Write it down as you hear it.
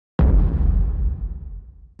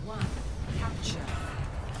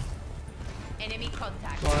Enemy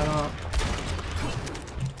contact. Why not?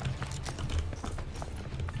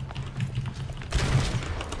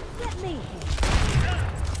 Let me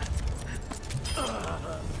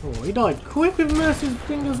Oh, he died quick with Mercy's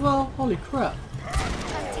thing as well. Holy crap.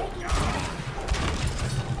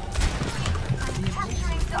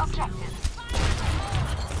 capturing the objective.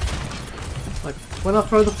 Like, when I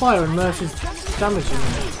throw the fire and Mercy's damaging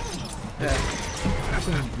me. Yeah. That's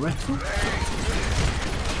dreadful.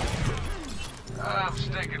 I'm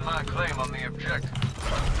staking my claim on the objective.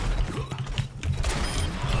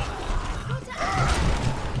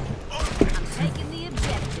 I'm taking the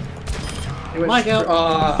objective. He went Mike out.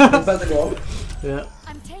 I'm about to go up. Yeah.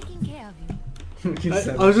 I'm taking care of you.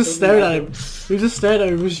 I was just staring at him. He just stared at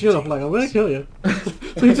me with his shield up like, I'm gonna kill you.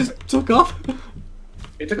 So he just took off.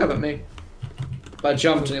 He took up at me. But I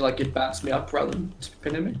jumped and he like it bounced me up rather than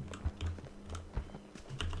pinning me.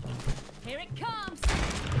 Here it comes.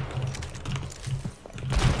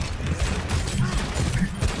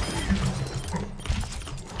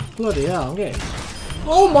 Bloody hell, I'm getting...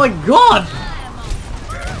 Oh my god!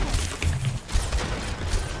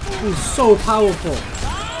 He's so powerful. Do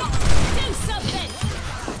something.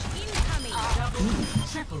 Incoming.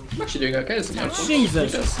 I'm actually doing okay. This is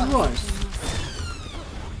Jesus Christ.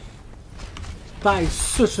 That is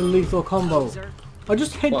such a lethal combo. I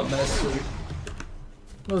just hit... What, Mercy?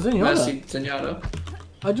 Oh, Zenyatta. Mercy, Zenyatta.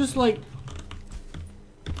 I just like...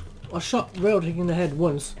 I shot Railtig in the head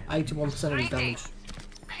once, 81% of his damage.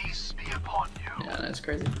 Peace be upon you. Yeah, that's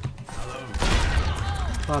crazy.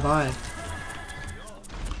 Bye bye.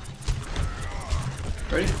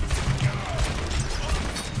 Ready?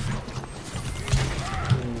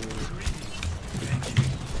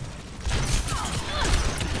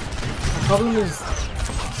 The problem is...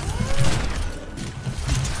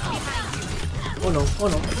 Oh no, oh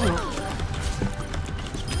no, oh no.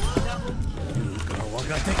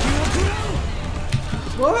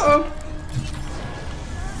 Whoa!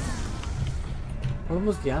 What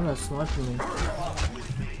was Diana sniping me?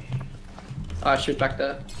 Ah, shoot back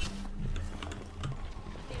there.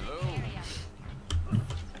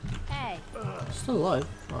 Hey. Still alive?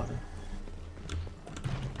 Oh, okay.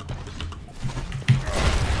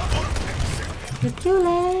 It's too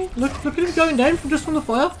late. Look at him going down from just from the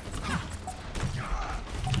fire.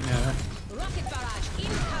 Yeah. Rocket barrage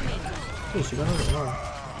incoming. Jeez, you got another one.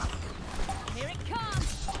 Here it comes.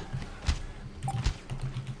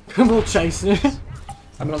 I'm all chasing it.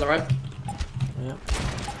 I'm on the right. Yeah.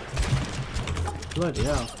 Bloody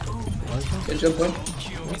hell. Get jump one.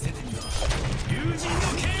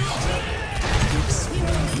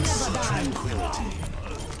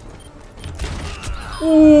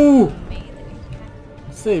 Ooh!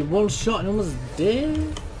 See, one shot and almost dead.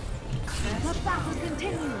 The battle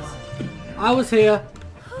continues. I was here.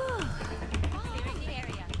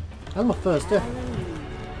 That's my first death.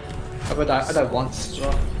 I died once as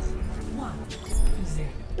well.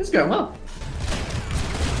 This is going well.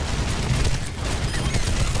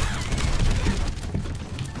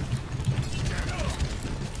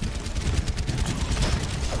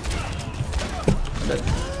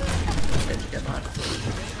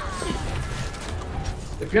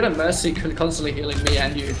 If you had a Mercy constantly healing me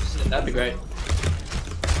and you, then that'd be great.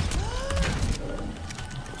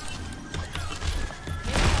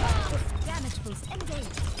 Damage boost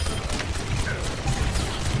engaged.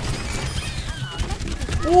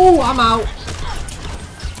 Ooh, I'm out.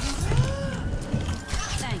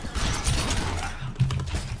 Thanks.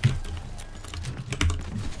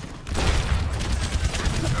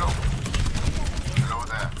 Go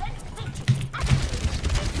there.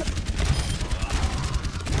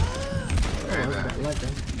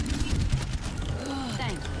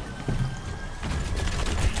 Thanks.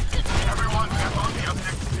 Everyone get on the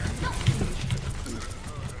objective.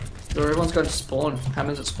 So everyone's going to spawn.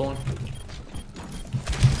 Hammond's at spawn.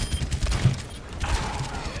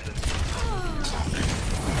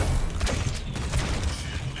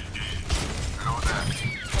 Go there.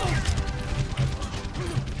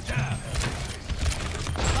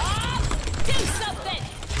 Do something.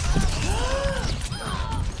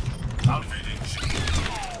 I'll finish.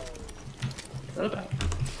 What's that about?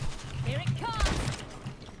 Here it comes.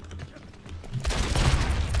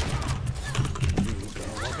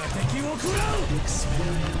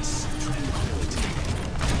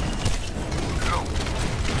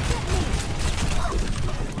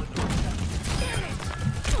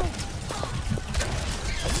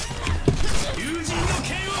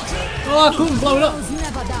 Oh, I couldn't blow it up.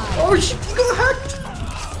 Never die. Oh shit, you got hacked!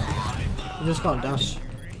 I just can't dash.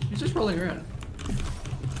 He's just rolling around.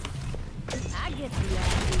 I get the idea.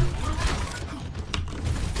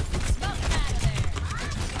 Smoke that.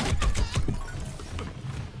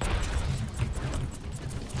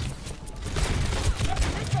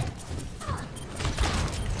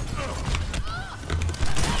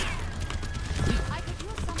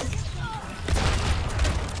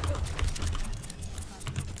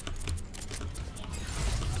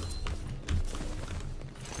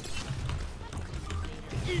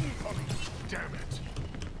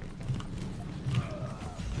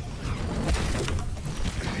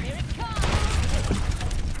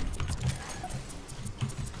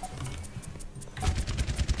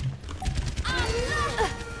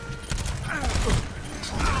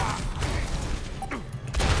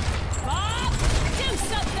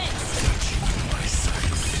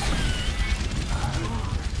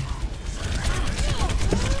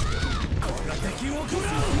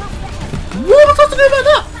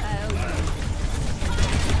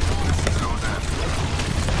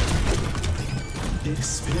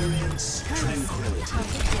 Experience tranquility.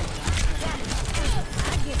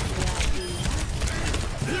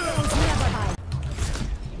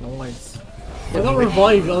 Nice. I got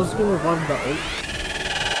revived. I was gonna revive that ult.